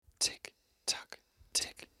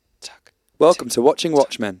Welcome to Watching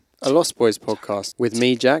Watchmen, a Lost Boys podcast with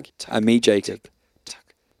me, Jack. and me, Jacob.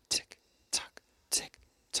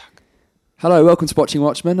 Hello, welcome to Watching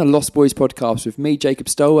Watchmen, a Lost Boys podcast with me, Jacob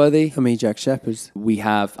Stolworthy. And me, Jack Shepherd. We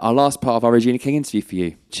have our last part of our Regina King interview for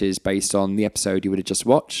you, which is based on the episode you would have just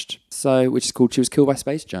watched, which is called She Was Killed by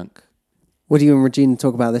Space Junk. What do you and Regina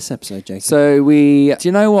talk about this episode, Jacob? So do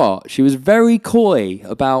you know what? She was very coy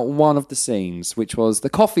about one of the scenes, which was the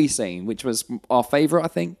coffee scene, which was our favourite, I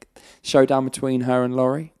think. Showdown between her and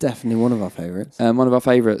Laurie. Definitely one of our favourites. One of our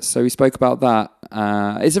favourites. So we spoke about that.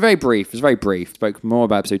 It's very brief. Spoke more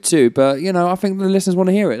about episode 2, but, I think the listeners want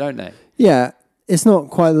to hear it, don't they? Yeah, it's not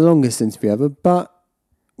quite the longest interview ever, but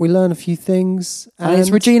we learn a few things. And it's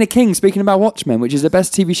Regina King speaking about Watchmen, which is the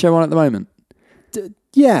best TV show on at the moment.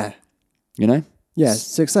 Yeah. You know? Yeah,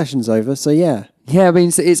 Succession's over, so yeah. Yeah, I mean,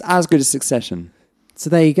 it's as good as Succession. So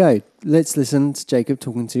there you go. Let's listen to Jacob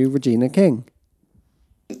talking to Regina King.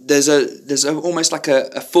 There's almost like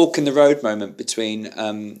a fork in the road moment between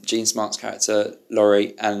Jean Smart's character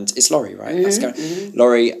Laurie and it's Laurie, right? Mm-hmm.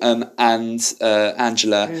 Laurie and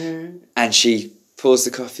Angela, and she pulls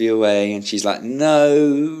the coffee away and she's like,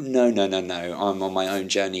 no, I'm on my own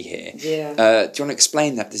journey here. Yeah. Do you want to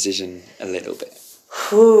explain that decision a little bit?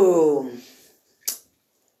 Whew.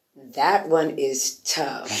 That one is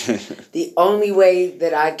tough. The only way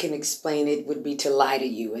that I can explain it would be to lie to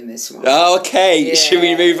you in this one. Oh, okay. Yeah. Should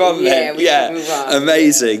we move on then? We should move on.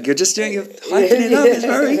 Amazing. Yeah. You're just doing it, hyping it up. It's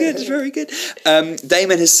very good. It's very good.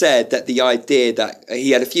 Damon has said that the idea that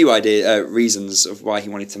he had a few reasons of why he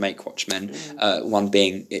wanted to make Watchmen. One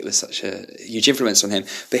being it was such a huge influence on him.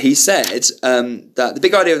 But he said that the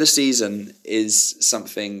big idea of the season is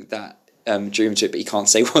something that drew him to it, but he can't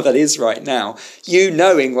say what that is right now. You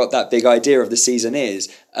knowing what that big idea of the season is,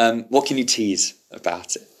 what can you tease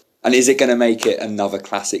about it? And is it going to make it another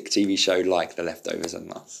classic TV show like The Leftovers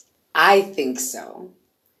and Us? I think so.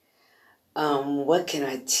 What can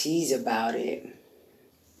I tease about it?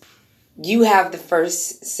 You have the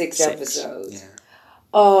first six episodes. Yeah.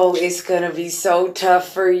 Oh, it's going to be so tough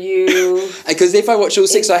for you. Because if I watch all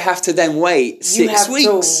 6, I have to then wait 6 weeks.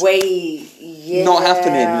 You have to wait. Yeah. Not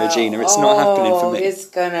happening, Regina. It's not happening for me. It's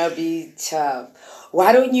going to be tough.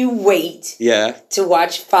 Why don't you wait to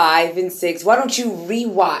watch 5 and 6? Why don't you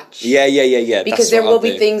rewatch? Yeah. Because there will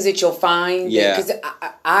be things that you'll find. Yeah. Because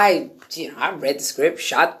I read the script,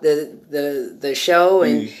 shot the show,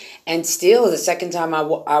 and still the second time I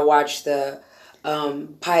watched the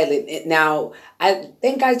pilot. Now, I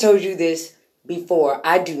think I told you this before.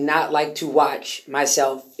 I do not like to watch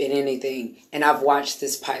myself in anything, and I've watched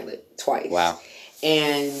this pilot twice. Wow.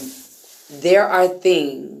 And there are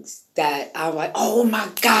things that I'm like, oh my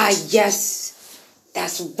God, yes,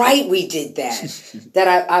 that's right, we did that.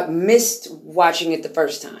 that I missed watching it the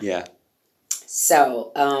first time. Yeah.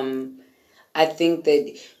 So, I think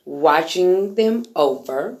that watching them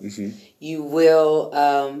over, you will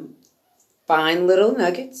find little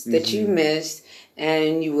nuggets that you missed,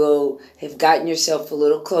 and you will have gotten yourself a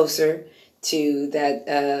little closer to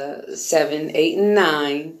that 7, 8, and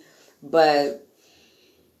 9. But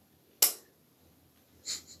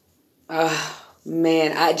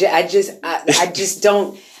man, I just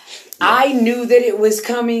don't. I knew that it was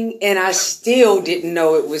coming, and I still didn't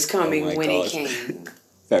know it was coming when it came.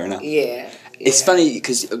 Fair enough. Yeah. It's funny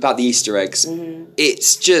because about the Easter eggs,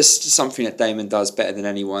 it's just something that Damon does better than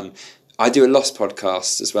anyone. I do a Lost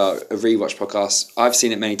podcast as well, a rewatch podcast. I've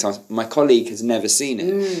seen it many times. My colleague has never seen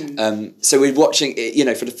it. So we're watching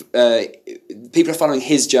it, for the people are following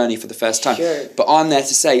his journey for the first time. Sure. But I'm there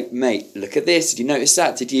to say, mate, look at this. Did you notice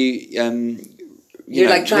that? Did you... You're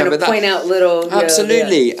like trying to point out little...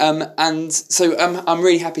 Absolutely. And so I'm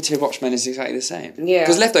really happy to Watchmen is exactly the same. Yeah.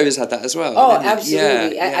 Because Leftovers had that as well. Oh,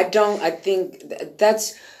 absolutely. Yeah. I think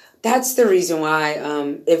that's the reason why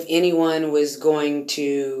if anyone was going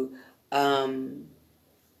to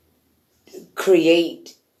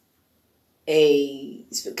create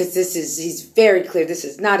because he's very clear, this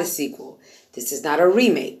is not a sequel. This is not a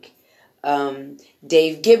remake.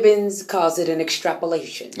 Dave Gibbons calls it an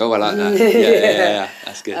extrapolation. Oh, I like that. Yeah.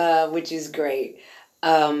 That's good. Which is great.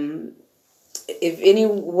 If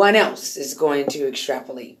anyone else is going to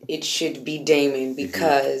extrapolate, it should be Damon,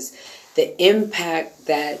 because the impact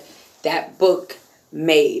that book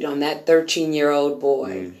made on that 13-year-old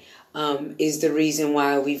boy is the reason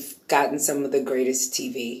why we've gotten some of the greatest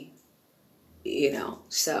TV.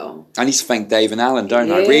 So... I need to thank Dave and Alan, don't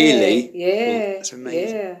I? Really? Yeah. That's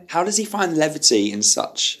amazing. Yeah. How does he find levity in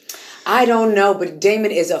such... I don't know, but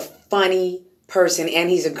Damon is a funny person, and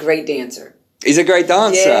he's a great dancer. He's a great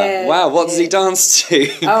dancer. Yeah, Wow, what does he dance to?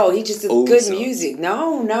 Oh, he just does All good songs. music.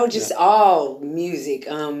 No, just all music.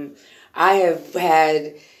 I have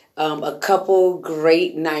had a couple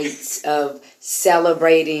great nights of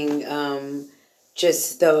celebrating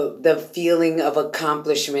just the feeling of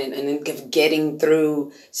accomplishment and of getting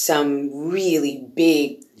through some really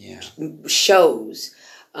big shows.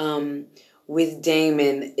 With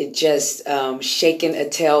Damon, it just shaking a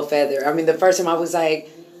tail feather. I mean, the first time I was like,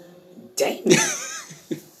 Damon.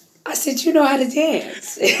 I said, you know how to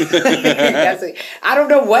dance. I don't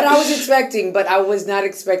know what I was expecting, but I was not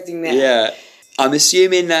expecting that. Yeah. I'm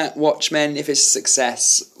assuming that Watchmen, if it's a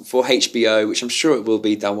success for HBO, which I'm sure it will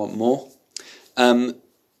be, they'll want more.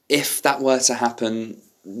 If that were to happen,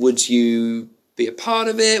 would you be a part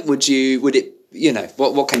of it? Would it,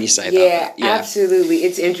 what can you say about that? Yeah, absolutely.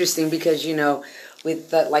 It's interesting because,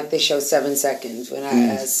 with the show 7 Seconds, when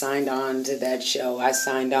I signed on to that show, I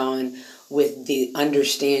signed on with the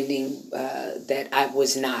understanding that I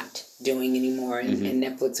was not doing anymore, and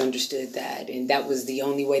Netflix understood that, and that was the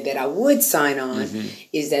only way that I would sign on,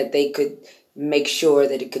 is that they could make sure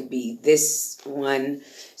that it could be this one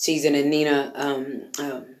season. And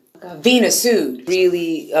Vina sued,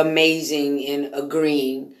 really amazing in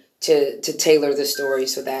agreeing to tailor the story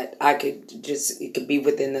so that it could be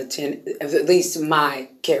within the 10, at least my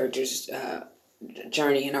character's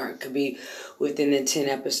journey and arc could be within the 10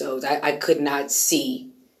 episodes. I could not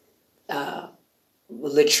see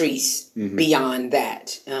Latrice beyond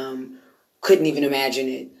that. Couldn't even imagine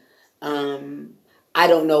it. I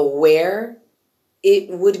don't know where it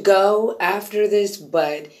would go after this,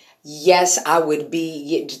 but yes, I would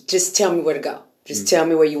be. Just tell me where to go. Just tell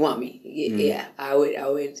me where you want me. Yeah, I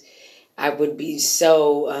would be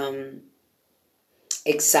so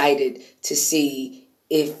excited to see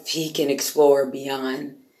if he can explore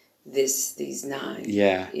beyond these 9.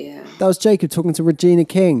 Yeah. That was Jacob talking to Regina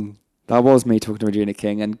King. That was me talking to Regina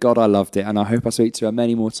King, and God, I loved it, and I hope I speak to her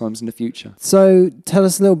many more times in the future. So tell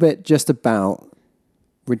us a little bit just about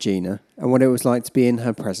Regina and what it was like to be in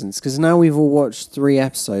her presence, because now we've all watched 3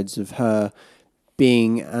 episodes of her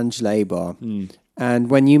being Angela Abar. And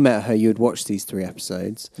when you met her, you had watched these 3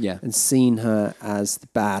 episodes and seen her as the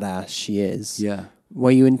badass she is. Yeah.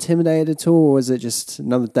 Were you intimidated at all, or was it just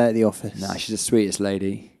another day at the office? Nah, she's the sweetest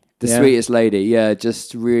lady. Sweetest lady,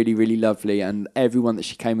 just really, really lovely. And everyone that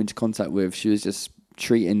she came into contact with, she was just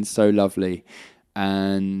treating so lovely.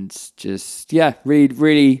 And just, really,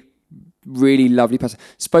 really, really lovely person.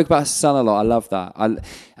 Spoke about her son a lot. I love that.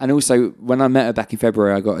 And also, when I met her back in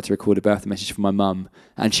February, I got her to record a birthday message for my mum.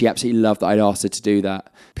 And she absolutely loved that I'd asked her to do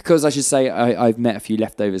that. Because I should say, I've met a few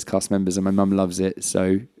Leftovers cast members and my mum loves it.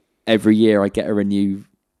 So every year I get her a new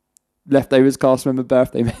Leftovers cast member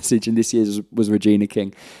birthday message, and this year's was Regina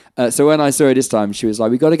King. So when I saw her this time, she was like,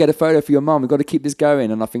 "We got to get a photo for your mum. We've got to keep this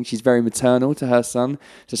going." And I think she's very maternal to her son,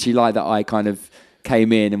 so she liked that I kind of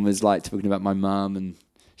came in and was like talking about my mum, and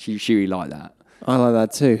she really liked that. I like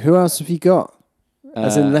that too. Who else have you got?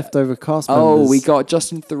 As in leftover cast members? Oh, we got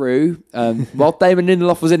Justin Theroux. While Damon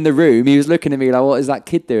Lindelof was in the room, he was looking at me like, "What is that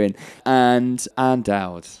kid doing?" And Anne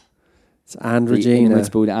Dowd. And Regina.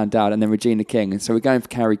 Anne Dowd, and then Regina King. And so we're going for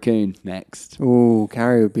Carrie Coon next. Oh,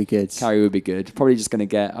 Carrie would be good. Probably just going to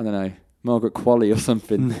get, I don't know, Margaret Qualley or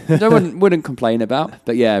something. I wouldn't complain about.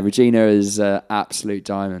 But yeah, Regina is absolute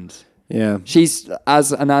diamond. Yeah. She's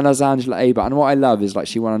as Angela Abar. And what I love is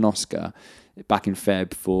she won an Oscar back in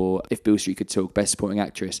Feb for If Beale Street Could Talk, Best Supporting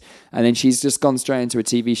Actress. And then she's just gone straight into a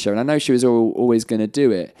TV show. And I know she was always going to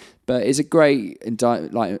do it, but it's a great,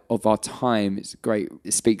 of our time, it's great.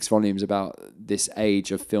 It speaks volumes about this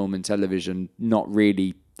age of film and television, not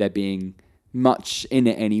really there being much in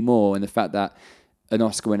it anymore. And the fact that an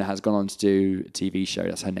Oscar winner has gone on to do a TV show,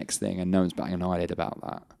 that's her next thing. And no one's batting an eyelid about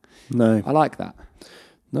that. No. I like that.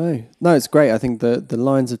 No, it's great. I think the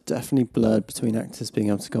lines have definitely blurred between actors being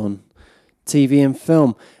able to go on TV and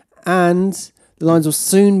film, and the lines will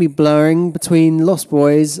soon be blurring between Lost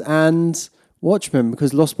Boys and Watchmen,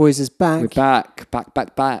 because Lost Boys is back. We're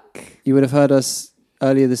back. You would have heard us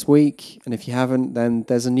earlier this week, and if you haven't, then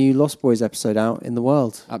there's a new Lost Boys episode out in the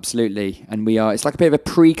world. Absolutely, and it's like a bit of a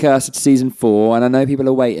precursor to season 4, and I know people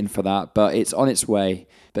are waiting for that, but it's on its way.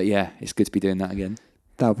 But yeah, it's good to be doing that again.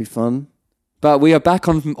 That would be fun. But we are back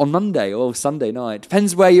on Monday or Sunday night.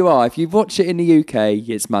 Depends where you are. If you watch it in the UK,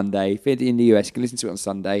 it's Monday. If it's in the US, you can listen to it on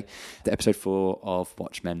Sunday. The episode 4 of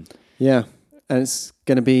Watchmen. Yeah, and it's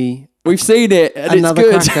going to be... We've seen it, and another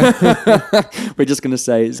it's good. Cracker. We're just going to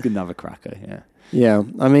say it's another cracker, yeah. Yeah,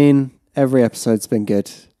 I mean, every episode's been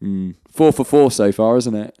good. 4 for 4 so far,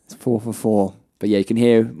 isn't it? It's 4 for 4. But yeah, you can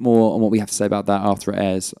hear more on what we have to say about that after it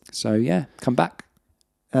airs. So yeah, come back.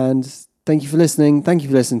 And... thank you for listening. Thank you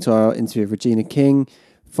for listening to our interview with Regina King.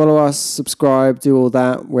 Follow us, subscribe, do all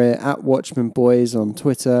that. We're at Watchmen Boys on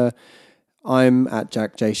Twitter. I'm at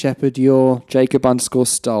Jack J. Shepherd. You're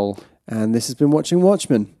Jacob_Stoll. And this has been Watching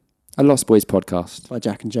Watchmen. A Lost Boys podcast. By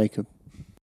Jack and Jacob.